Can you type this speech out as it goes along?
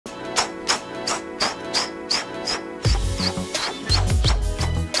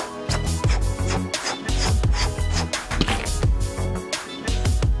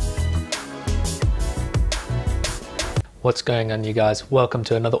What's going on, you guys? Welcome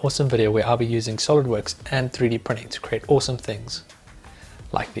to another awesome video where I'll be using Solidworks and 3D printing to create awesome things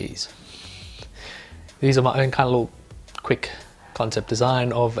like these. These are my own kind of little quick concept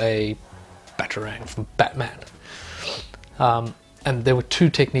design of a Batarang from Batman. And there were two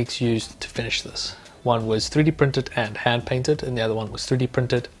techniques used to finish this. One was 3D printed and hand painted, and the other one was 3D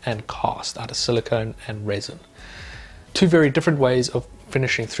printed and cast out of silicone and resin. Two very different ways of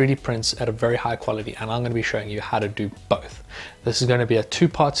finishing 3D prints at a very high quality, and I'm going to be showing you how to do both. This is going to be a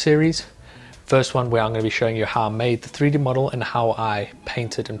two-part series. First one where I'm going to be showing you how I made the 3D model and how I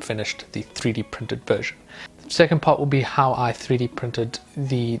painted and finished the 3D printed version. The second part will be how I 3D printed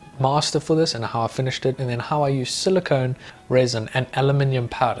the master for this and how I finished it, and then how I used silicone, resin and aluminium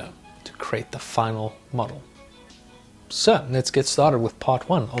powder to create the final model. So let's get started with part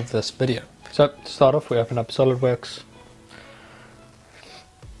one of this video. So to start off, we open up SolidWorks.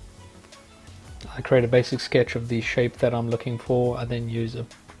 I create a basic sketch of the shape that I'm looking for. I then use a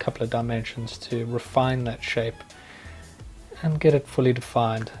couple of dimensions to refine that shape and get it fully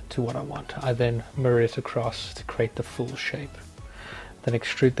defined to what I want. I then mirror it across to create the full shape. Then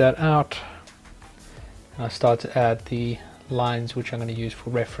extrude that out, and I start to add the lines which I'm going to use for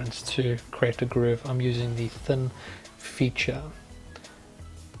reference to create a groove. I'm using the thin feature.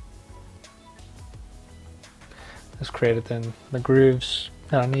 Let's create it then the grooves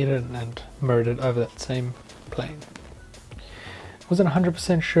that I needed and mirrored it over that same plane. Wasn't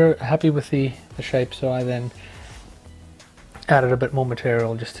 100% sure, happy with the shape, so I then added a bit more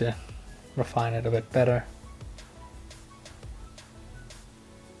material just to refine it a bit better.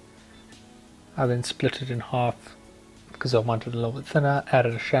 I then split it in half because I wanted it a little bit thinner,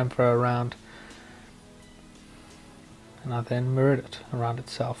 added a chamfer around, and I then mirrored it around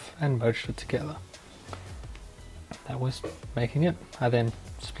itself and merged it together. That was making it. I then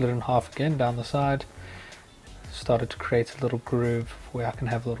split it in half again down the side, started to create a little groove where I can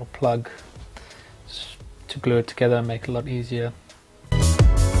have a little plug to glue it together and make it a lot easier.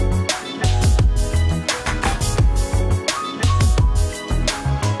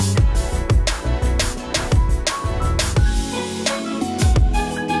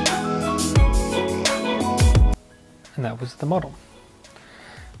 And that was the model.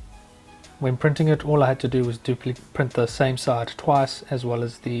 When printing it, all I had to do was print the same side twice, as well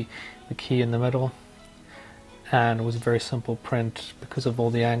as the key in the middle, and it was a very simple print because of all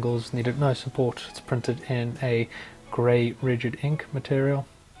the angles. Needed no support. It's printed in a grey rigid ink material,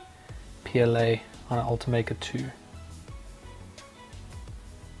 PLA on an Ultimaker 2.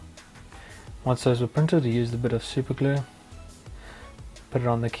 Once those were printed, I used a bit of super glue, put it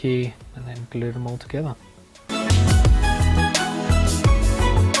on the key, and then glued them all together.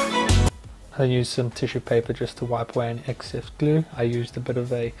 I used some tissue paper just to wipe away any excess glue. I used a bit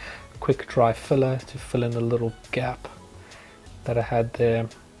of a quick dry filler to fill in the little gap that I had there.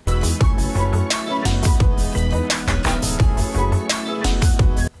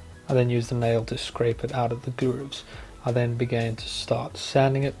 I then used a nail to scrape it out of the grooves. I then began to start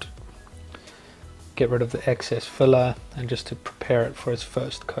sanding it, get rid of the excess filler, and just to prepare it for its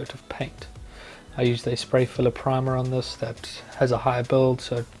first coat of paint. I used a spray filler primer on this that has a higher build,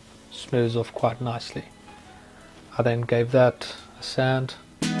 so it smooths off quite nicely. I then gave that a sand.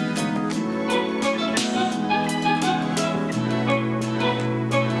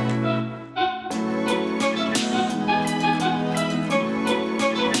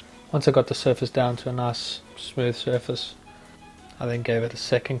 Once I got the surface down to a nice smooth surface, I then gave it a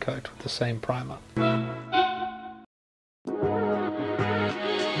second coat with the same primer.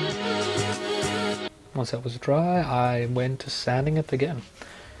 Once that was dry, I went to sanding it again.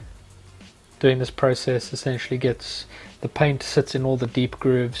 Doing this process essentially gets the paint sits in all the deep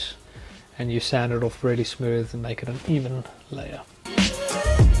grooves, and you sand it off really smooth and make it an even layer.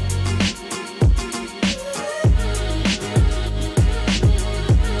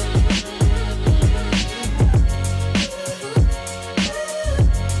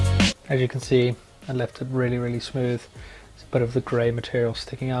 As you can see, I left it really smooth. There's a bit of the grey material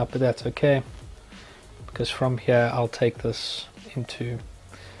sticking out, but that's okay, because from here I'll take this into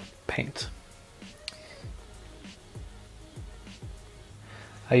paint.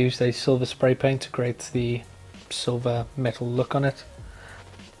 I used a silver spray paint to create the silver metal look on it.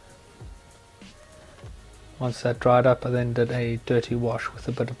 Once that dried up, I then did a dirty wash with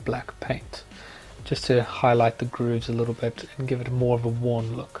a bit of black paint, just to highlight the grooves a little bit and give it more of a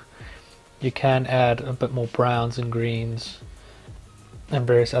worn look. You can add a bit more browns and greens and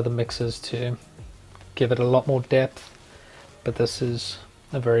various other mixes to give it a lot more depth, but this is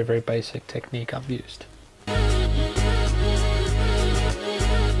a very basic technique I've used.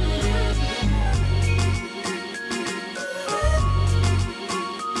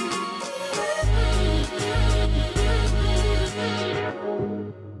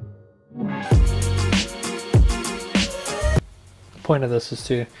 point of this is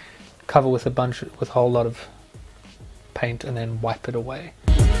to cover with a whole lot of paint and then wipe it away.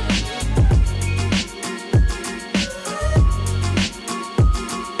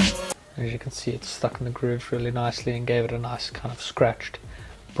 As you can see, it's stuck in the grooves really nicely and gave it a nice kind of scratched,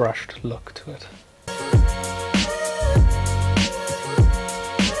 brushed look to it.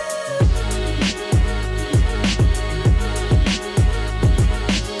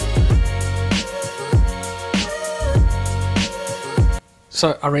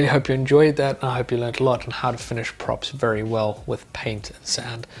 So I really hope you enjoyed that, and I hope you learned a lot on how to finish props very well with paint and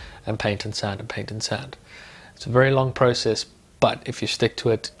sand, and paint and sand, and paint and sand. It's a very long process, but if you stick to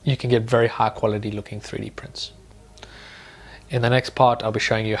it, you can get very high quality looking 3D prints. In the next part, I'll be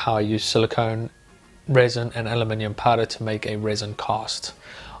showing you how I use silicone, resin and aluminium powder to make a resin cast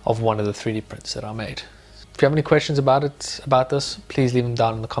of one of the 3D prints that I made. If you have any questions about this, please leave them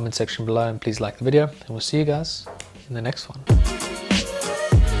down in the comment section below, and please like the video, and we'll see you guys in the next one.